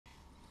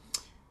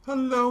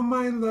Hello,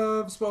 my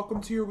loves. Welcome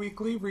to your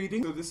weekly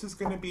reading. So this is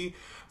going to be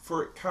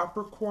for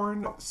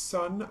Capricorn,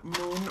 Sun,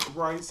 Moon,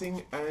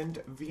 Rising,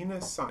 and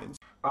Venus signs.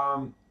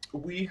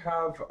 We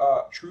have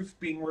truth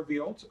being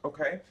revealed,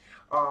 okay?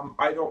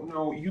 I don't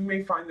know. You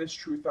may find this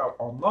truth out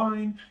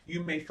online.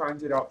 You may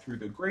find it out through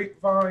the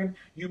grapevine.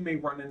 You may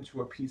run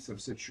into a piece of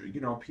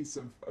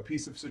a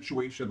piece of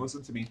situation.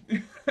 Listen to me.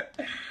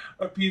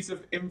 A piece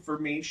of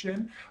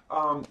information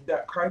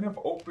that kind of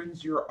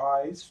opens your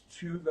eyes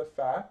to the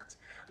fact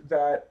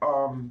that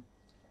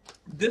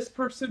this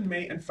person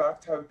may in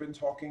fact have been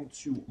talking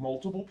to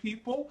multiple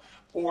people,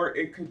 or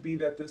it could be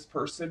that this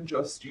person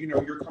just,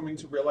 you're coming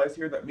to realize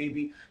here that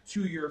maybe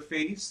to your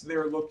face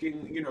they're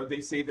looking, they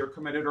say they're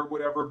committed or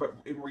whatever, but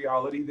in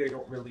reality they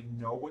don't really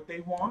know what they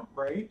want,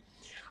 right?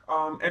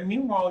 And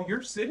meanwhile,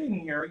 you're sitting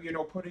here,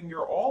 putting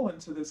your all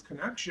into this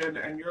connection,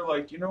 and you're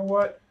like, you know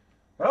what?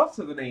 Hell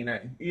to the nay.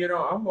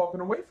 I'm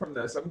walking away from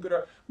this. I'm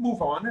gonna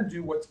move on and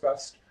do what's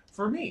best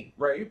for me,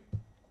 right?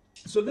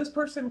 So this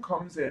person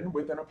comes in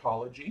with an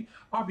apology.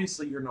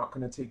 Obviously, you're not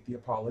going to take the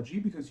apology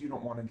because you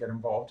don't want to get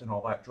involved in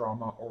all that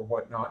drama or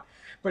whatnot.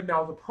 But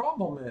now the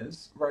problem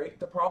is, right?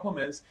 The problem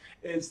is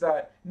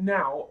that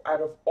now, out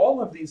of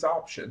all of these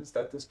options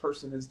that this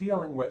person is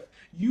dealing with,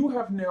 you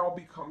have now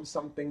become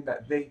something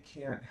that they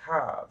can't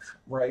have,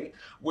 right?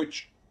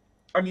 Which,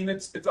 I mean,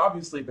 it's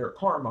obviously their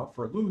karma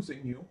for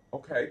losing you,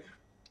 okay?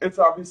 It's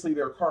obviously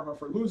their karma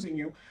for losing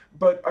you,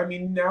 but I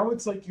mean, now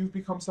it's like you've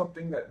become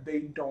something that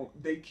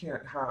they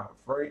can't have,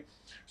 right?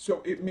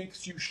 So it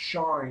makes you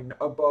shine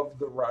above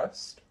the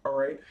rest, all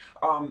right?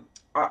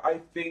 I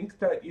think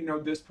that,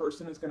 this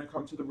person is going to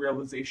come to the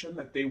realization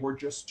that they were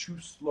just too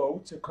slow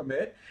to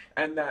commit,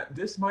 and that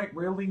this might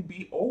really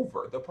be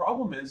over. The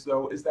problem is,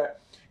 though, is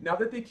that now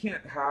that they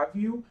can't have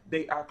you,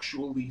 they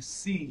actually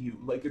see you.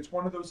 Like, it's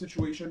one of those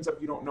situations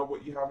of you don't know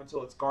what you have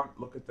until it's gone.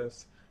 Look at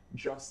this.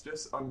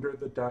 Justice under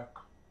the deck.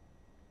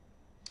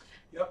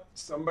 Yep,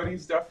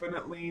 someone's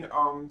definitely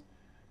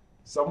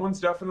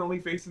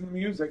facing the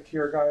music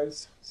here,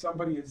 guys.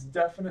 Somebody is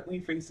definitely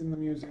facing the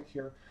music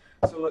here.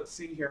 So let's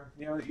see here.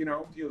 You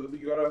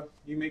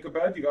make a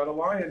bed, you gotta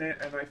lie in it,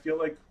 and I feel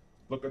like,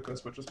 look at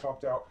this, what just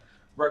popped out.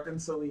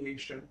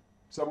 Reconciliation.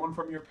 Someone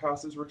from your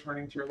past is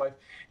returning to your life.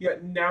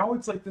 Yet now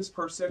it's like this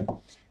person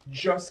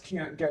just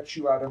can't get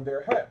you out of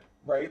their head,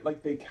 right?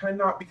 Like they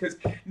cannot, because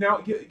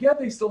now, yeah,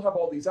 they still have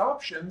all these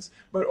options,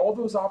 but all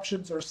those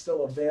options are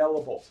still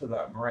available to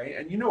them, right?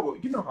 And you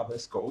know how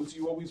this goes.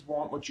 You always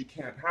want what you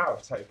can't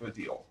have, type of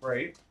deal,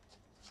 right?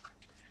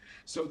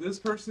 So this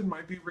person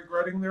might be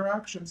regretting their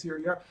actions here.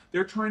 Yeah,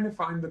 they're trying to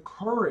find the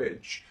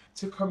courage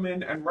to come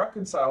in and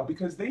reconcile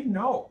because they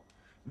know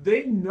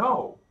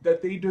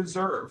that they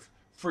deserve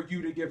for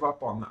you to give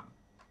up on them.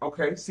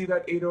 Okay, see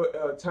that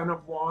 10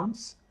 of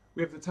Wands?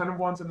 We have the 10 of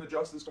Wands and the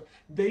Justice.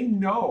 They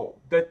know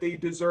that they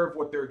deserve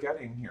what they're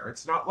getting here.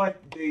 It's not like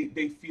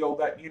they feel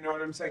that, you know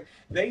what I'm saying?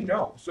 They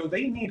know. So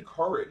they need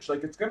courage.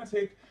 Like, it's going to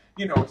take,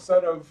 a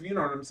set of, you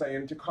know what I'm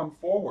saying, to come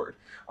forward.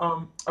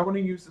 I want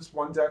to use this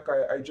one deck.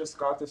 I just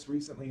got this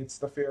recently. It's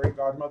the Fairy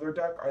Godmother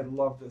deck. I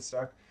love this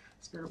deck.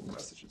 Spirit, what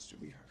messages do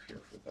we have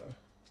here for the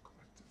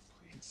collective,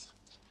 please?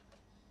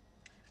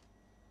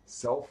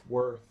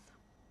 Self-worth.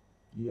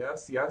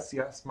 Yes, yes,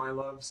 yes, my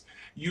loves.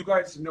 You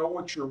guys know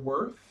what you're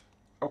worth,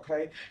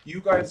 okay? You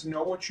guys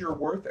know what you're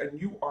worth,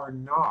 and you are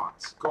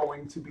not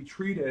going to be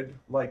treated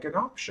like an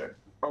option,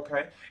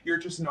 okay? You're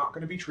just not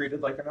going to be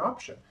treated like an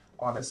option.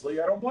 Honestly,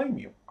 I don't blame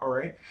you, all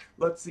right?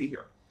 Let's see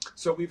here.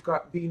 So we've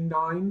got the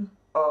 9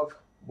 of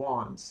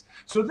Wands.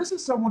 So this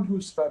is someone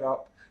who's fed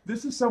up.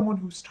 This is someone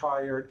who's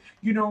tired.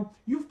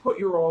 You've put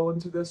your all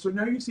into this. So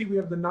now you see we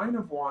have the 9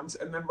 of Wands,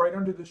 and then right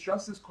under this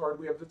Justice card,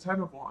 we have the 10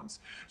 of Wands.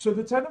 So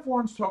the 10 of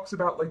Wands talks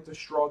about like the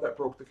straw that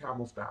broke the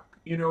camel's back.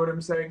 You know what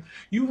I'm saying?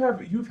 You've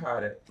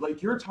had it.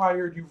 Like, you're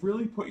tired. You've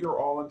really put your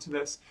all into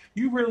this.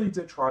 You really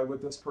did try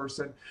with this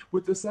person.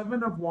 With the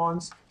 7 of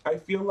Wands, I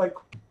feel like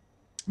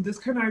this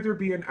can either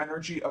be an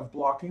energy of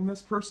blocking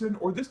this person,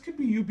 or this could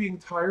be you being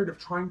tired of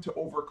trying to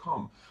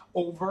overcome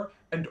over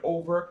and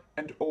over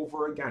and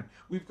over again.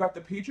 We've got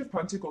the Page of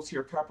Pentacles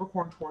here,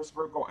 Capricorn, Taurus,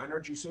 Virgo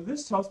energy. So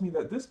this tells me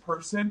that this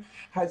person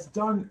has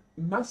done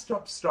messed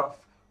up stuff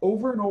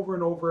over and over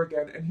and over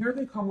again. And here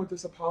they come with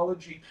this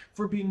apology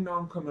for being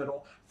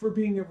non-committal, for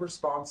being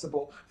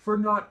irresponsible, for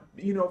not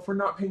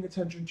paying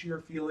attention to your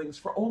feelings,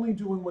 for only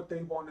doing what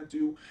they want to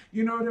do.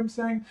 You know what I'm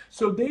saying?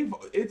 So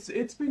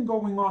it's been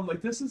going on.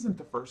 Like, this isn't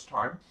the first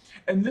time.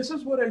 And this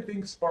is what I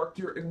think sparked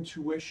your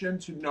intuition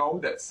to know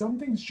that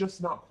something's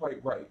just not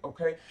quite right,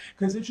 okay?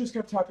 Because it just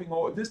kept tapping.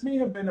 Oh, this may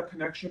have been a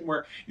connection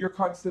where you're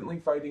constantly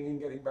fighting and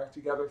getting back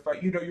together.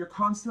 You're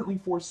constantly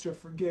forced to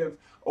forgive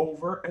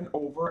over and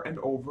over and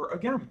over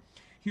again.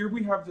 Here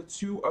we have the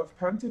 2 of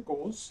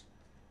Pentacles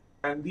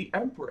and the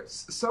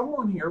Empress.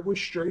 Someone here was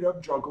straight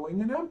up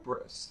juggling an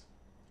Empress.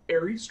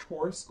 Aries,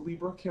 Taurus,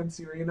 Libra,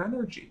 Cancerian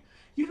energy.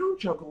 You don't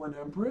juggle an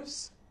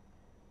Empress.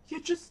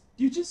 You just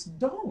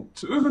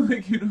don't.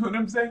 Like, you know what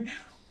I'm saying?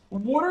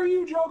 What are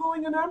you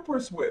juggling an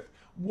Empress with?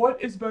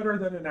 What is better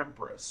than an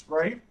Empress,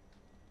 right?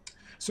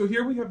 So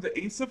here we have the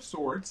Ace of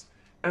Swords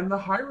and the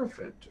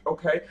Hierophant,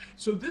 okay?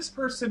 So this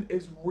person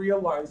is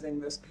realizing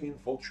this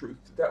painful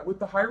truth that with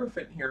the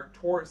Hierophant here,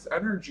 Taurus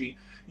energy,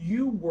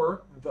 you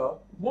were the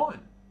one,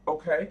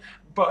 okay?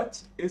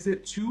 But is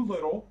it too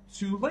little,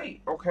 too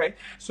late, okay?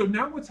 So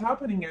now what's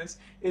happening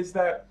is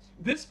that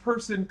this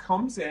person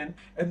comes in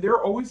and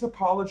they're always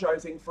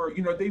apologizing for,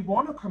 they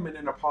want to come in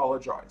and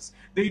apologize.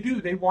 They do.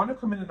 They want to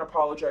come in and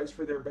apologize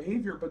for their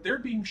behavior, but they're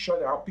being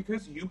shut out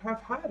because you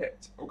have had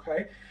it,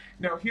 okay?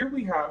 Now here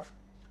we have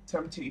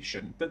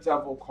Temptation, the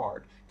Devil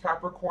card,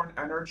 Capricorn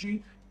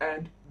energy,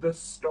 and the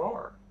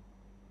Star.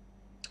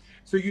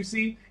 So you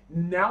see,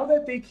 now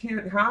that they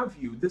can't have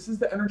you, this is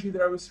the energy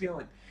that I was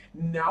feeling.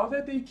 Now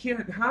that they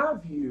can't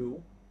have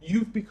you,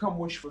 you've become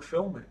wish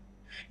fulfillment.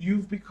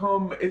 You've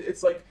become,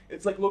 it's like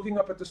looking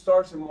up at the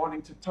stars and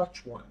wanting to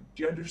touch one.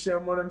 Do you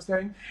understand what I'm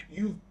saying?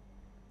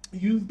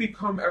 You've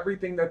become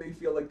everything that they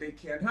feel like they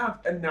can't have,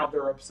 and now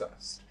they're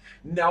obsessed.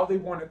 Now they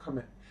want to come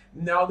in.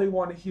 Now they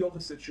want to heal the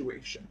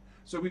situation.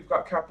 So we've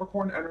got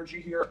Capricorn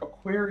energy here,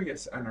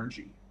 Aquarius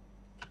energy.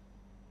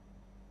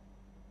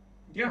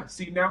 Yeah,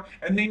 see now,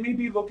 and they may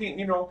be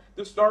looking,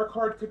 the Star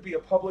card could be a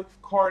public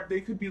card.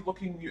 They could be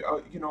looking,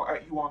 at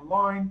you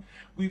online.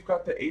 We've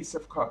got the Ace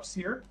of Cups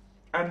here,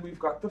 and we've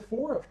got the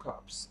Four of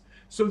Cups.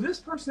 So this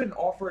person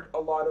offered a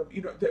lot of,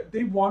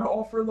 they want to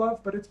offer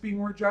love, but it's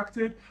being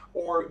rejected.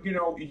 Or,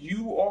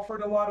 you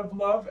offered a lot of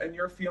love and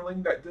you're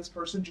feeling that this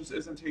person just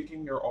isn't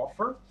taking your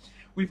offer.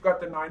 We've got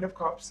the Nine of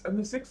Cups and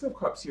the Six of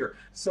Cups here.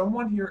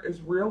 Someone here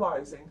is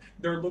realizing,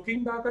 they're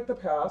looking back at the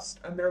past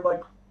and they're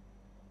like,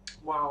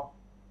 wow,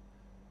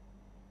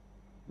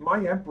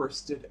 my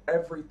Empress did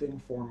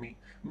everything for me.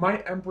 My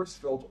Empress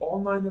filled all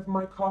 9 of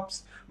my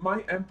cups.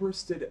 My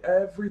Empress did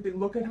everything.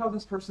 Look at how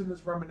this person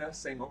is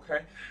reminiscing,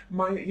 okay?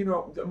 My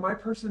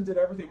person did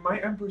everything. My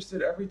Empress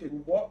did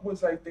everything. What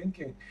was I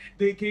thinking?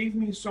 They gave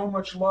me so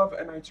much love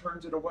and I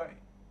turned it away.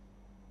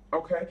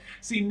 Okay.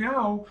 See,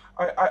 now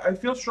I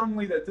feel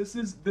strongly that this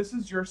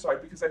is your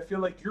side, because I feel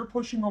like you're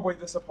pushing away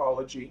this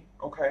apology,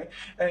 okay,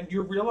 and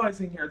you're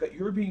realizing here that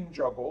you're being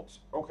juggled,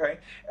 okay,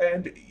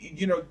 and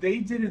they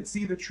didn't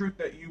see the truth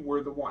that you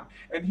were the one,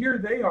 and here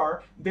they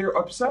are, they're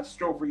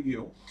obsessed over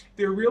you.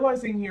 They're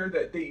realizing here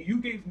that you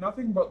gave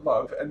nothing but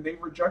love, and they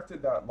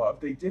rejected that love.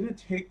 They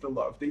didn't take the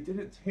love. They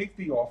didn't take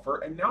the offer,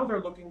 and now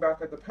they're looking back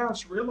at the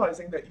past,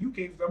 realizing that you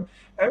gave them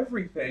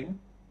everything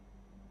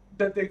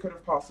that they could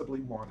have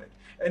possibly wanted.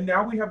 And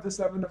now we have the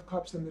Seven of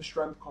Cups and the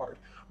Strength card.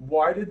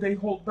 Why did they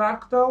hold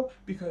back though?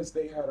 Because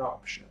they had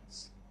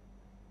options.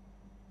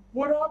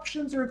 What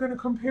options are going to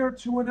compare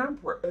to an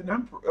emperor?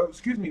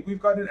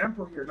 We've got an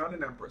emperor here, not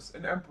an empress,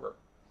 an emperor.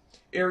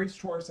 Aries,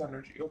 Taurus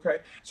energy, okay?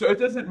 So it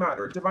doesn't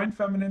matter. Divine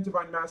feminine,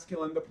 divine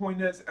masculine. The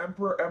point is,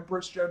 emperor,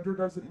 empress, gender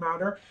doesn't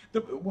matter.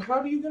 How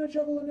are you going to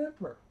juggle an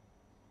emperor?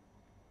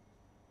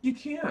 You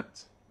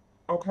can't,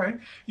 okay?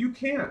 You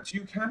can't.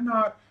 You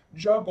cannot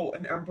juggle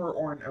an emperor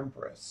or an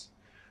empress.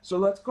 So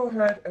let's go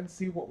ahead and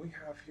see what we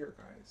have here,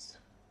 guys.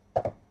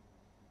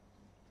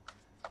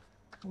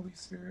 Holy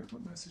Spirit,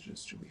 what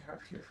messages do we have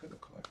here for the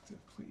collective,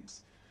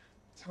 please?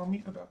 Tell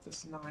me about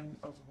this Nine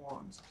of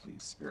Wands,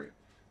 please, Spirit.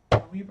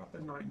 Tell me about the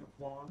Nine of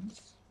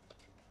Wands.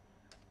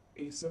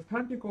 Ace of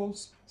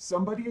Pentacles.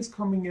 Somebody is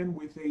coming in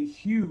with a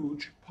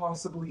huge,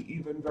 possibly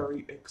even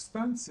very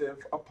expensive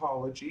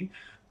apology,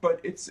 but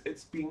it's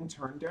being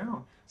turned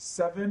down.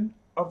 Seven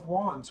of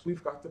Wands.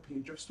 We've got the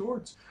Page of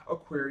Swords.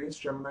 Aquarius,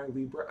 Gemini,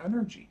 Libra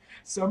energy.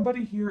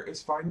 Somebody here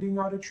is finding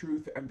out a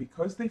truth, and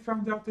because they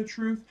found out the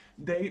truth,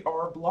 they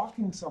are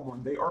blocking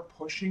someone. They are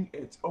pushing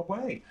it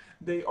away.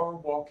 They are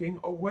walking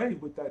away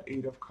with that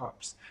Eight of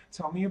Cups.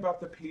 Tell me about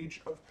the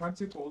Page of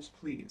Pentacles,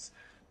 please.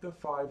 The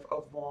Five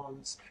of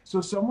Wands. So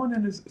someone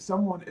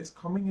is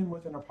coming in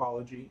with an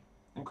apology.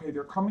 Okay,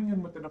 they're coming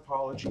in with an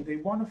apology. They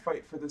want to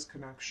fight for this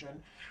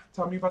connection.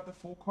 Tell me about the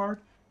Fool card.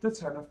 The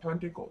Ten of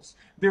Pentacles.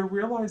 They're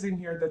realizing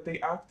here that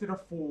they acted a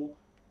fool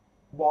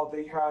while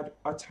they had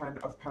a Ten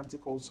of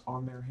Pentacles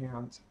on their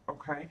hand.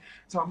 Okay,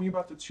 tell me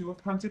about the Two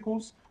of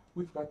Pentacles.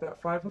 We've got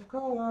that Five of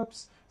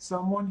Cups.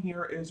 Someone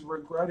here is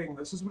regretting.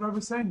 This is what I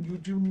was saying. You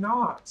do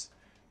not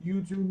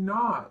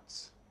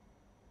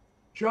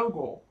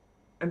juggle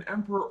an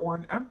emperor or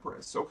an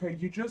empress, okay?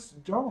 You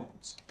just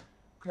don't.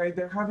 Okay,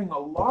 they're having a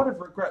lot of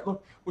regret.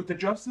 Look, with the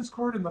Justice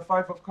card and the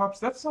Five of Cups,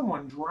 that's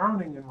someone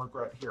drowning in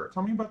regret here.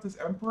 Tell me about this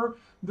Emperor,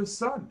 the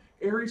Sun,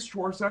 Aries,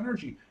 Taurus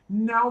energy.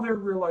 Now they're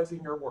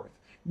realizing your worth.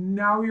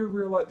 Now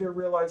they're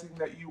realizing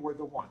that you were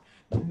the one.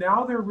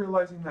 Now they're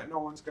realizing that no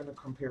one's going to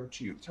compare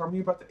to you. Tell me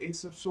about the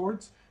Ace of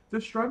Swords,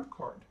 the Strength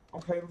card.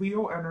 Okay,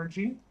 Leo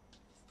energy.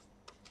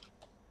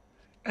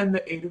 And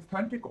the Eight of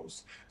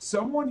Pentacles.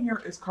 Someone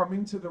here is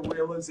coming to the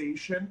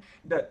realization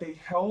that they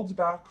held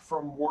back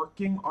from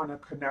working on a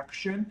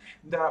connection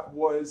that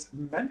was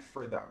meant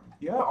for them.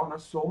 Yeah, on a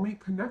soulmate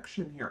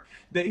connection here.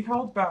 They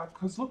held back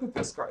because look at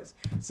this, guys.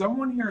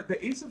 Someone here,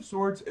 the Ace of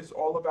Swords is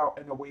all about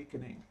an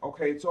awakening.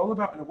 Okay, it's all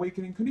about an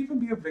awakening. Could even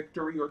be a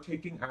victory or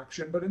taking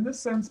action. But in this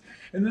sense,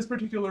 in this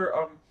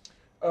particular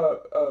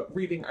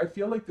reading, I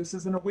feel like this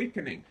is an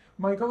awakening.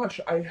 my gosh,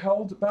 I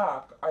held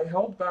back. I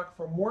held back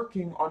from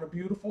working on a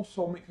beautiful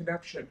soulmate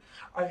connection.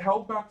 I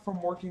held back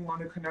from working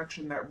on a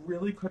connection that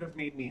really could have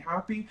made me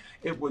happy.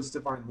 It was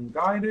divinely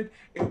guided.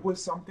 It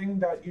was something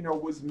that,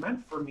 was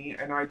meant for me,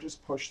 and I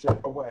just pushed it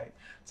away.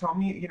 Tell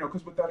me,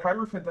 because with that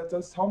Hierophant, that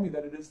does tell me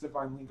that it is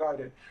divinely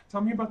guided.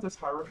 Tell me about this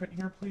Hierophant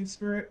here, please,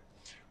 Spirit.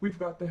 We've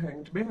got the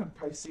Hanged Man,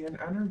 Piscean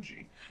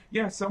energy.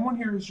 Yeah, someone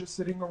here is just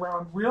sitting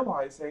around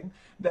realizing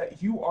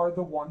that you are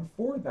the one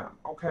for them,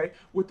 okay?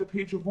 With the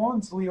Page of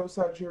Wands, Leo,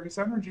 Sagittarius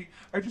energy,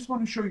 I just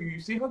want to show you.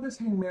 You see how this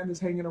Hanged Man is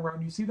hanging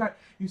around? You see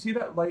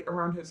that light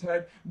around his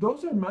head?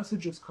 Those are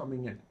messages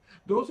coming in.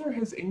 Those are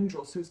his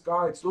angels, his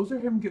guides. Those are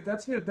him.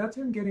 That's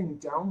him getting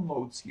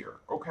downloads here,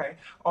 okay?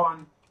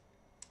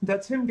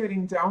 That's him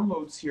getting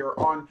downloads here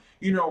on,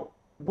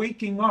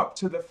 waking up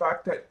to the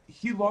fact that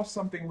he lost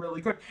something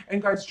really good.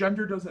 And guys,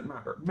 gender doesn't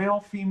matter. Male,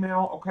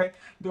 female, okay?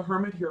 The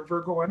Hermit here,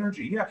 Virgo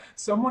energy. Yeah,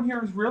 someone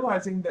here is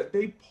realizing that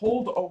they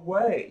pulled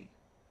away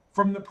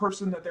from the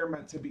person that they're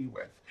meant to be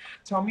with.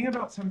 Tell me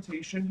about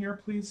temptation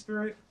here, please,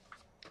 Spirit.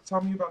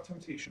 Tell me about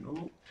temptation.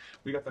 Ooh,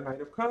 we got the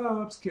Knight of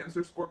Cups,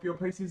 Cancer, Scorpio,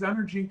 Pisces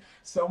energy.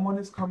 Someone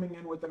is coming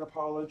in with an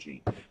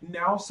apology.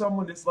 Now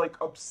someone is like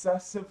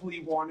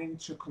obsessively wanting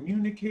to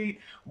communicate,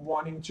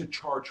 wanting to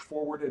charge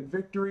forward in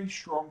victory.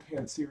 Strong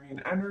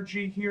Cancerian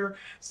energy here.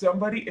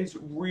 Somebody is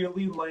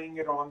really laying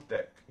it on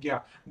thick.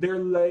 Yeah, they're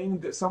laying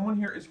that. Someone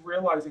here is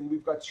realizing,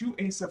 we've got two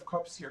Ace of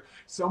Cups here.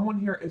 Someone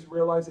here is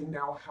realizing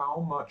now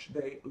how much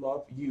they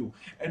love you.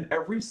 And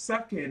every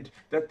second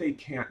that they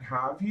can't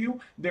have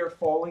you, they're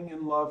falling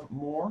in love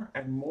more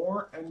and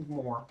more and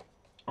more.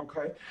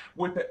 Okay,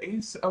 with the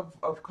Ace of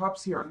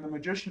Cups here and the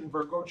Magician,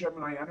 Virgo,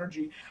 Gemini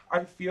energy,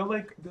 I feel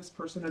like this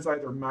person is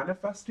either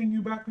manifesting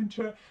you back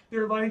into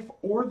their life,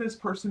 or this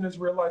person is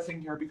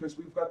realizing here, because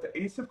we've got the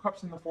Ace of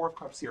Cups and the Four of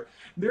Cups here,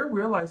 they're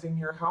realizing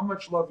here how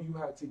much love you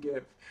had to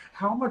give,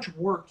 how much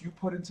work you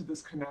put into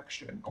this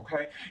connection,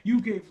 okay?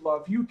 You gave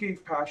love, you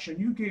gave passion,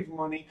 you gave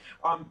money,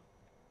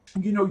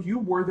 you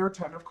were their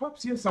 10 of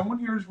Cups. Yeah, someone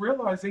here is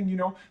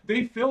realizing,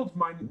 they filled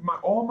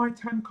all my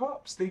 10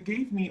 cups. They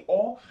gave me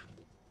all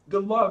the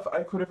love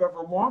I could have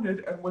ever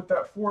wanted, and with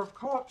that Four of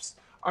Cups,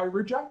 I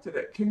rejected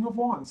it. King of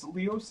Wands,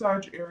 Leo,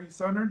 Sag, Aries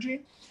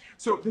energy.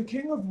 So the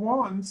King of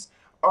Wands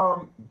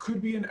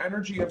could be an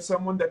energy of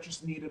someone that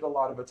just needed a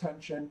lot of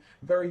attention,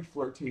 very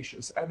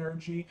flirtatious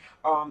energy,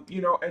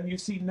 and you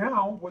see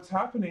now what's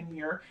happening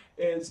here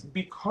is,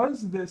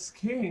 because this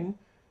king,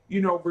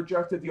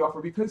 rejected the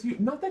offer, because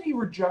not that he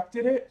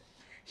rejected it,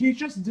 he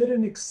just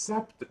didn't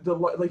accept the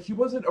love. Like, he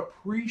wasn't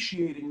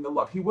appreciating the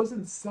love. He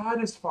wasn't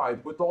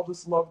satisfied with all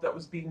this love that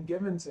was being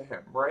given to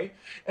him, right?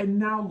 And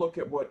now look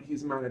at what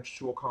he's managed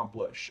to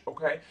accomplish,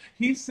 okay?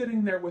 He's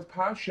sitting there with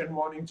passion,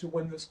 wanting to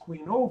win this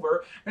queen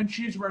over, and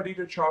she's ready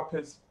to chop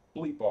his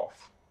bleep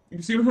off.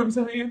 You see what I'm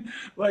saying?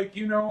 Like,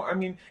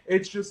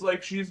 it's just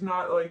like, she's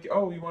not like,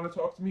 oh, you want to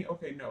talk to me?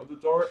 Okay, no, the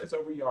door is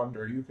over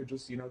yonder. You could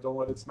just, don't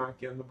let it smack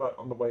you in the butt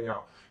on the way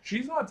out.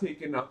 She's not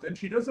taking nothing.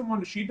 She doesn't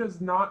want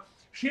to,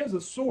 she has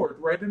a sword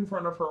right in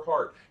front of her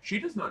heart. She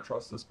does not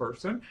trust this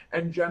person,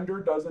 and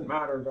gender doesn't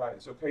matter,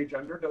 guys, okay?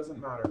 Gender doesn't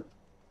matter.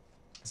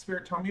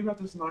 Spirit, tell me about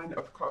this Nine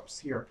of Cups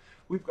here.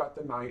 We've got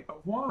the Knight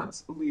of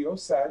Wands, Leo,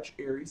 Sag,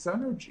 Aries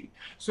energy.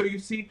 So you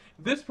see,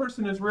 this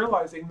person is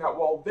realizing that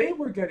while they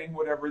were getting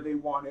whatever they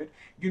wanted,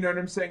 you know what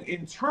I'm saying,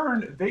 in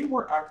turn, they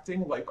were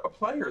acting like a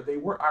player. They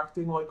were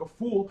acting like a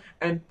fool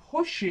and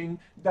pushing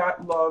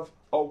that love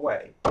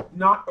away,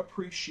 not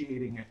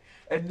appreciating it.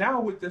 And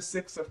now with the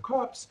Six of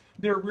Cups,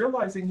 they're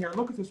realizing here,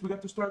 look at this, we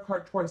got the Star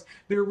card twice.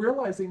 They're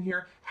realizing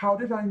here, how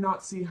did I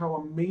not see how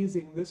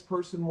amazing this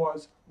person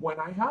was when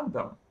I had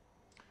them?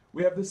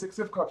 We have the Six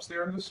of Cups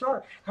there in the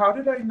Star. How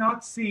did I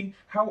not see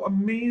how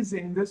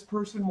amazing this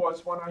person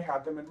was when I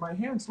had them in my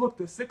hands? Look,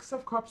 the Six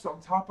of Cups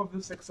on top of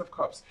the Six of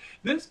Cups.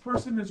 This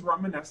person is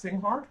reminiscing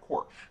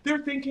hardcore. They're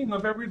thinking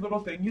of every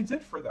little thing you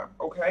did for them,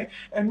 okay?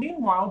 And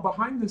meanwhile,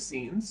 behind the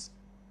scenes,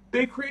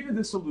 they created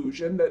this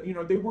illusion that,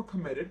 they were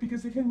committed,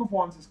 because the King of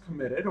Wands is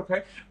committed,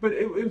 okay? But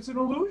it's an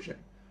illusion.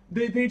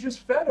 They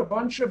just fed a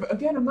bunch of,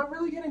 again, I'm not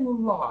really getting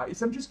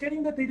lies. I'm just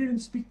getting that they didn't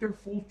speak their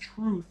full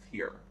truth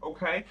here,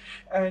 okay?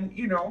 And,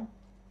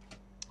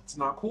 it's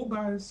not cool,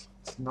 guys.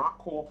 It's not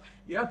cool.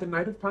 Yeah, the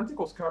Knight of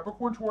Pentacles,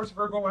 Capricorn, Taurus,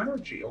 Virgo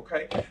energy,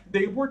 okay?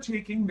 They were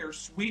taking their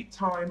sweet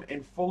time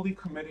and fully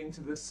committing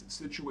to this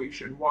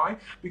situation. Why?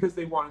 Because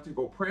they wanted to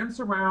go prance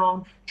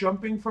around,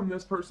 jumping from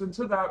this person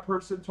to that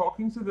person,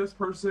 talking to this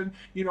person,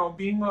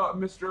 being a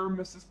Mr. or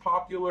Mrs.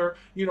 Popular,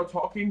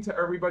 talking to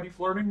everybody,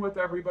 flirting with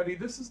everybody.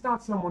 This is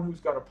not someone who's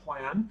got a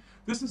plan.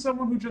 This is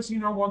someone who just,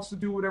 wants to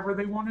do whatever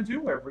they want to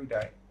do every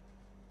day.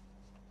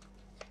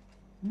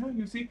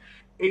 You see,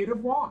 Eight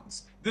of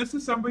Wands. This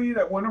is somebody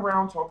that went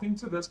around talking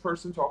to this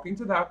person, talking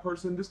to that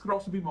person. This could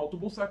also be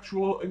multiple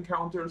sexual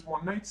encounters,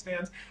 one-night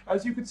stands.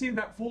 As you can see,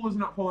 that fool is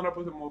not pulling up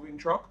with a moving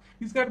truck.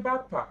 He's got a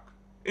backpack.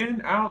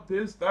 In, out,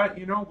 this, that,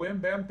 wham,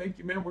 bam, thank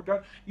you, man, we're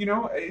done.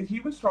 He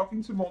was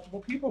talking to multiple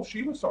people.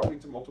 She was talking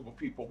to multiple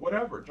people.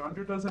 Whatever.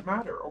 Gender doesn't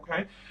matter,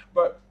 okay?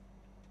 But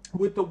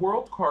with the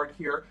World card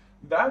here,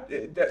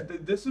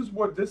 This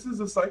is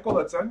a cycle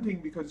that's ending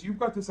because you've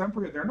got this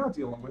Emperor. They're not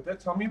dealing with it.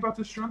 Tell me about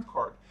the Strength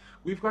card.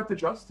 We've got the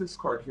Justice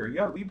card here.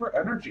 Yeah, Libra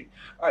energy.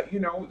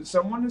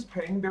 Someone is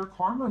paying their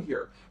karma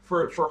here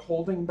for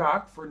holding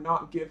back, for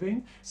not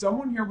giving.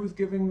 Someone here was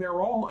giving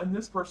their all, and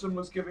this person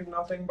was giving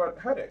nothing but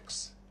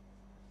headaches.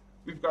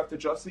 We've got the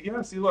Justice.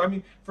 Yeah, see, I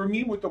mean, for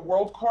me, with the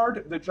World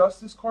card, the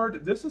Justice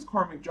card, this is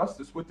karmic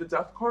justice. With the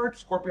Death card,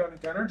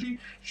 Scorpionic energy,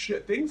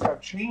 shit, things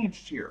have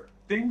changed here.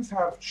 Things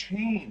have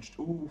changed.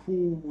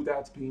 Ooh,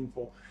 that's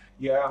painful.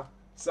 Yeah,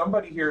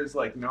 somebody here is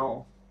like,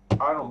 no,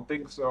 I don't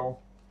think so.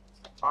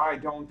 I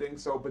don't think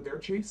so, but they're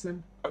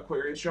chasing.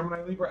 Aquarius,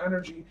 Gemini, Libra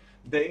energy.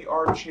 They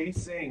are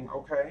chasing,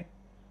 okay?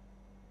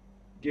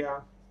 Yeah.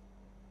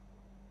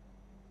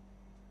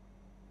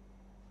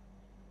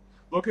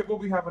 Look at what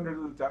we have under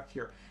the deck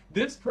here.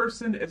 This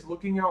person is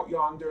looking out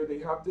yonder. They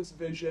have this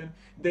vision.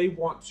 They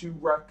want to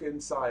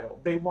reconcile.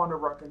 They want to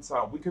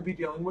reconcile. We could be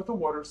dealing with a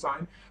water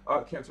sign,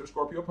 Cancer,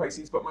 Scorpio,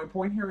 Pisces. But my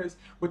point here is,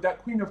 with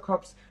that Queen of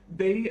Cups,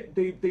 they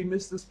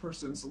miss this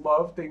person's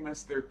love. They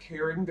miss their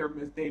caring.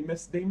 They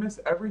miss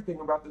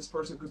everything about this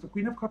person, because the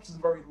Queen of Cups is a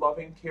very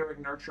loving,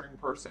 caring, nurturing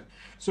person.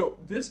 So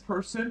this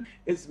person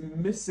is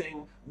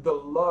missing the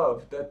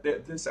love that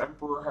this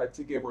Emperor had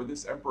to give, or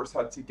this Empress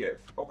had to give.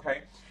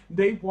 Okay.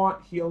 They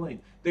want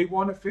healing. They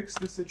want to fix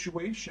the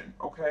situation,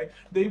 okay?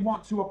 They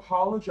want to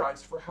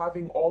apologize for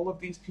having all of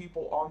these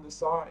people on the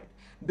side.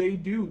 They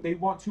do. They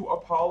want to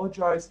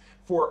apologize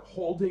for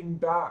holding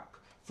back,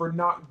 for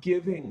not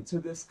giving to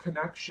this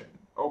connection,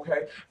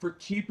 okay? For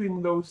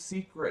keeping those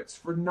secrets,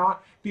 for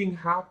not being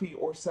happy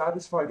or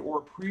satisfied or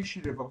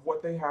appreciative of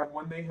what they had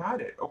when they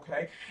had it,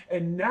 okay?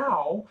 And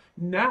now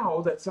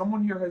that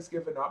someone here has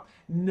given up,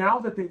 now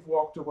that they've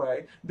walked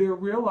away, they're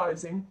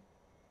realizing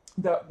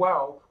that,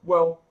 wow,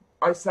 well,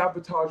 I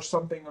sabotaged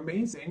something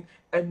amazing,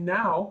 and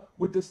now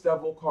with this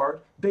Devil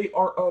card, they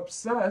are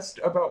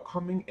obsessed about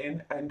coming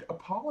in and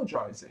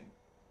apologizing.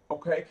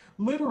 Okay,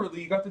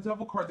 literally, you got the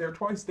Devil card there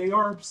twice. They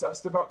are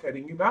obsessed about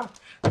getting you back.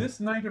 This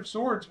Knight of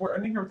Swords, we're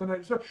ending here with the Knight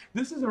of Swords.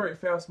 This is a very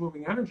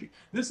fast-moving energy.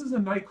 This is a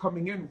knight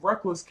coming in,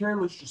 reckless,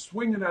 careless, just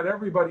swinging at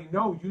everybody.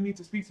 No, you need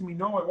to speak to me.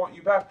 No, I want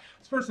you back.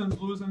 This person's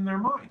losing their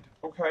mind.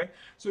 Okay,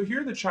 so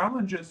here the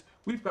challenge is,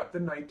 we've got the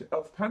Knight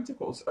of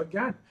Pentacles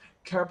again,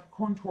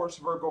 Capricorn, Taurus,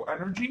 Virgo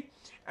energy,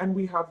 and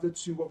we have the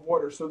Two of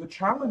Water. So the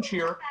challenge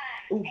here,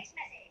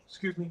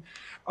 excuse me,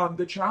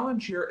 the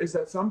challenge here is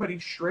that somebody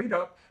straight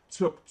up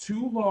took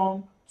too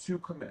long to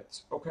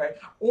commit, okay?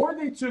 Or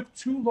they took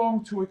too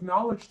long to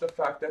acknowledge the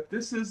fact that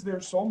this is their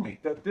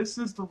soulmate, that this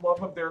is the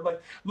love of their life.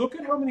 Look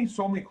at how many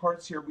soulmate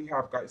cards here we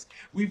have, guys.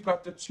 We've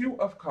got the Two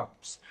of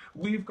Cups.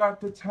 We've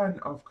got the Ten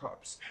of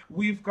Cups.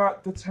 We've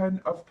got the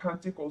Ten of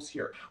Pentacles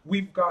here.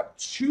 We've got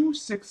two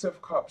Six of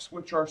Cups,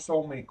 which are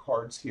soulmate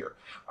cards here.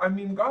 I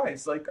mean,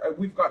 guys, like,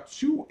 we've got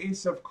two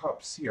Ace of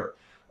Cups here.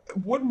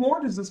 What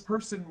more does this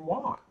person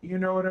want? You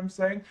know what I'm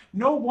saying?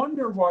 No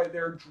wonder why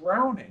they're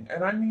drowning,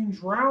 and I mean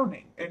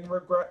drowning in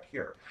regret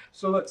here.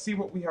 So let's see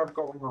what we have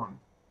going on.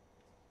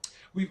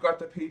 We've got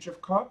the Page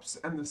of Cups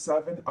and the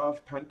Seven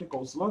of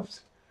Pentacles. Look,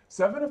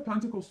 Seven of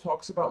Pentacles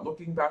talks about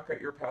looking back at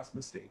your past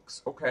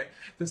mistakes, okay?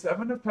 The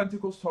Seven of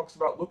Pentacles talks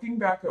about looking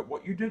back at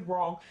what you did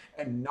wrong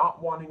and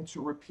not wanting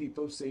to repeat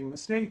those same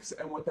mistakes.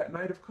 And with that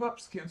Knight of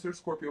Cups, Cancer,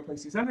 Scorpio,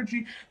 Pisces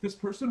energy, this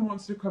person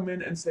wants to come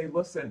in and say,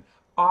 listen,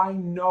 I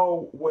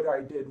know what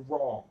I did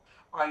wrong.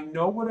 I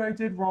know what I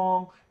did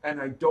wrong,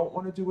 and I don't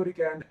want to do it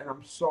again, and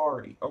I'm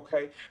sorry,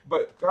 okay?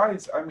 But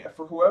guys, I mean,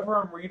 for whoever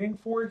I'm reading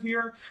for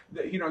here,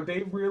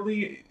 they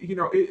really,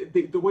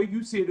 the way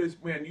you see it is,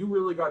 man, you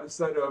really got a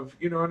set of,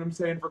 you know what I'm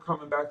saying, for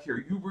coming back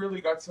here. You really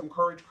got some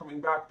courage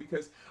coming back,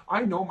 because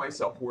I know my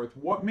self-worth.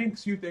 What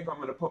makes you think I'm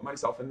going to put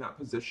myself in that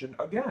position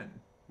again?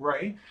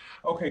 Right?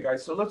 Okay,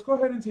 guys, so let's go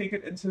ahead and take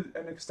it into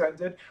an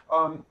extended.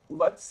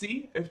 Let's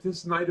see if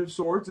this Knight of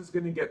Swords is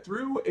going to get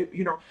through.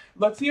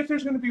 Let's see if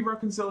there's going to be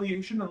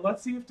reconciliation, and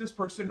let's see if this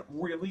person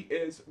really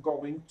is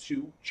going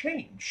to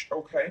change,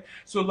 okay?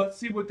 So let's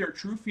see what their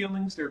true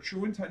feelings, their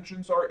true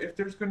intentions are, if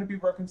there's going to be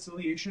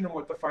reconciliation, and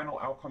what the final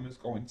outcome is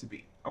going to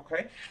be,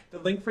 okay? The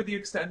link for the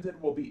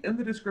extended will be in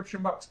the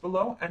description box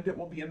below, and it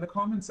will be in the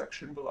comment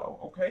section below,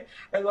 okay?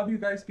 I love you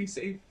guys. Be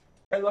safe.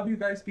 I love you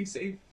guys. Be safe.